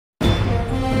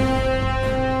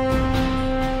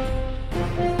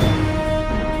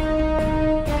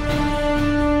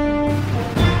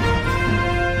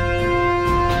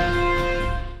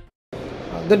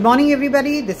Good morning,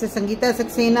 everybody. This is Sangeeta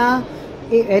Saxena,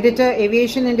 editor,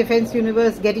 Aviation and Defense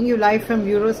Universe, getting you live from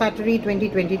Eurosatory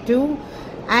 2022.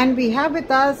 And we have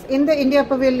with us in the India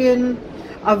Pavilion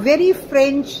a very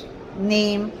French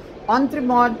name,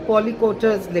 Entremonde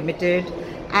Polycoaters Limited.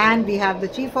 And we have the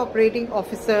Chief Operating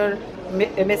Officer,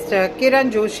 Mr.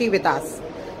 Kiran Joshi, with us.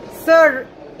 Sir,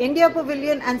 India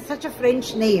Pavilion and such a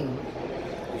French name.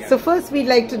 Yeah. So first we'd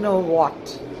like to know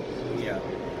what. Yeah,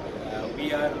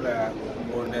 we are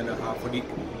more than a half a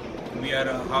decade. We are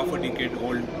a half a decade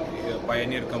old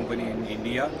pioneer company in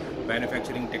India,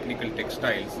 manufacturing technical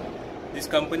textiles. This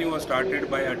company was started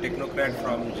by a technocrat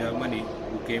from Germany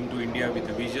who came to India with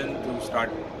a vision to start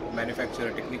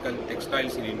manufacture technical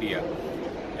textiles in India.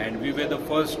 And we were the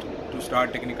first to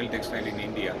start technical textile in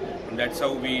India. And that's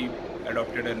how we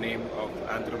adopted a name of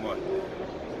Entremonde.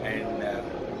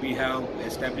 And we have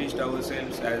established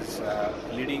ourselves as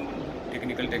leading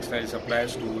technical textile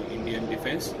suppliers to Indian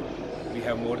defense. We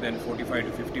have more than 45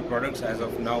 to 50 products as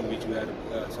of now which we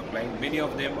are supplying. Many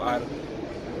of them are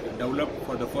developed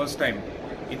for the first time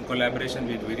in collaboration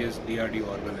with various DRDO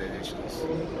organizations.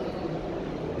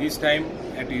 This time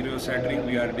at Eurosatory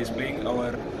we are displaying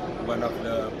our one of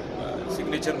the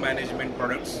signature management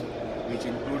products, which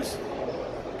includes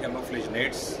camouflage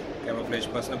nets, camouflage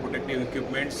personal protective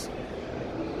equipments,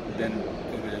 then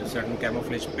certain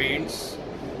camouflage paints,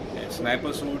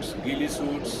 sniper suits, ghillie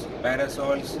suits,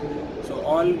 parasols. So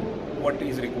all what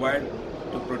is required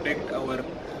to protect our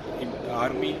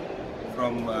army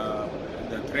from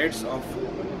the threats of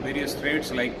various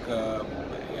threats like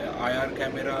IR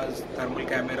cameras, thermal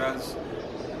cameras,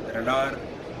 radar,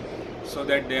 so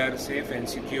that they are safe and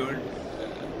secured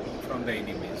from the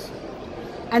enemies.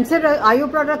 And sir, are your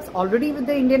products already with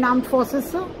the Indian Armed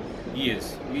Forces, sir?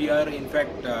 Yes, we are in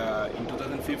fact in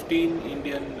 2015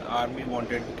 Indian Army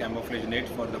wanted camouflage nets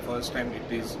for the first time.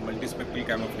 It is multispectral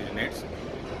camouflage nets,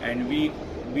 and we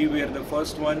were the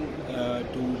first one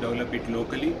to develop it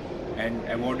locally and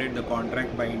awarded the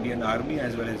contract by Indian Army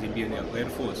as well as Indian Air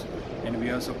Force, and we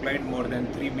have supplied more than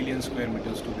 3 million square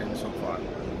meters to them so far.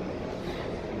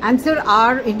 And sir,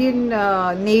 our Indian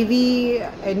Navy,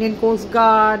 Indian Coast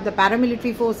Guard, the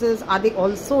paramilitary forces, are they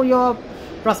also your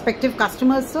prospective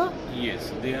customers, sir?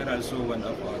 Yes, they are also one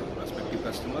of our prospective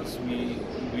customers.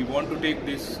 We want to take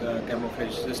these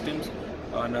camouflage systems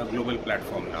on a global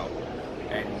platform now,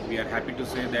 and we are happy to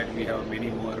say that we have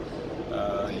many more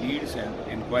leads and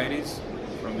inquiries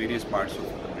from various parts of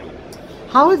the globe.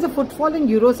 How has the footfall in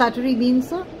Eurosatory been,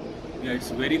 sir? Yeah,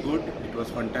 it's very good. It was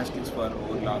fantastic for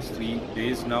over the last 3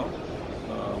 days now.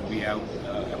 We have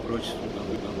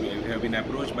been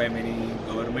approached by many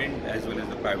government as well as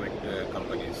the private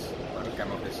companies for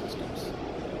camouflage systems.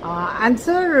 And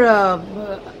sir,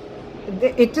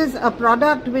 it is a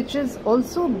product which is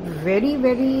also very,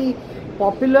 very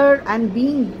popular and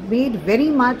being made very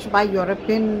much by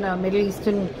European, Middle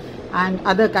Eastern and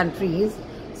other countries.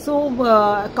 So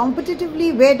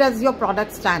competitively, where does your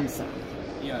product stand, sir?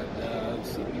 Yeah,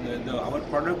 our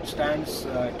product stands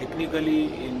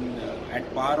technically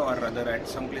at par, or rather at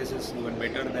some places even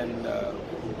better than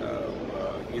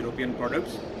European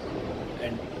products,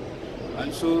 and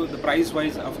also the price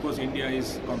wise, of course, India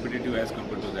is competitive as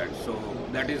compared to that. So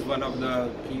that is one of the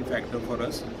key factor for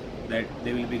us, that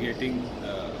they will be getting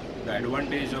the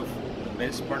advantage of the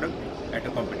best product at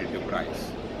a competitive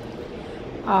price.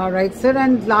 All right, sir.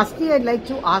 And lastly, I'd like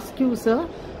to ask you, sir,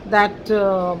 that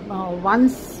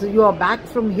once you are back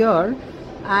from here,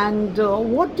 and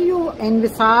what do you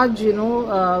envisage,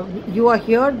 you are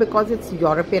here because it's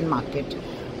European market.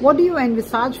 What do you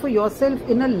envisage for yourself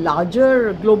in a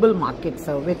larger global market,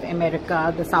 sir, with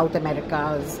America, the South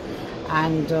Americas,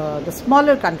 and the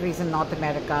smaller countries in North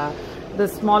America, the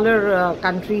smaller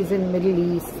countries in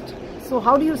Middle East? So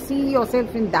how do you see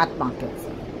yourself in that market,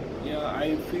 sir? Yeah,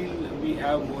 I feel we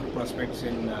have more prospects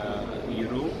in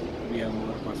Europe. We have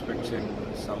more prospects in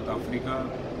South Africa,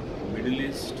 Middle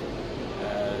East,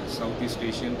 Southeast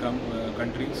Asian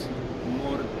countries,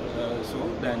 more so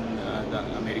than the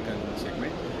American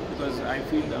segment, because I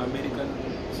feel the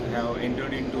Americans have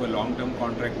entered into a long-term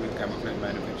contract with camouflage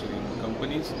manufacturing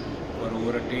companies for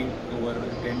over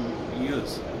 10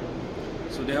 years.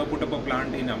 So they have put up a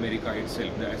plant in America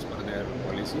itself as per their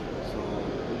policy. So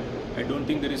I don't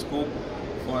think there is scope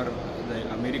for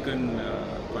the American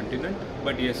continent,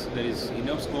 but yes, there is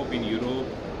enough scope in Europe,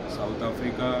 South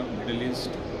Africa, Middle East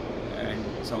and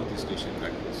Southeast Asian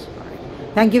countries.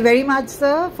 Thank you very much,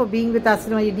 sir, for being with us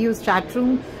in our EDU's chat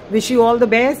room. Wish you all the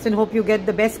best and hope you get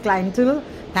the best clientele.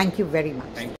 Thank you very much.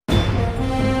 Thank you.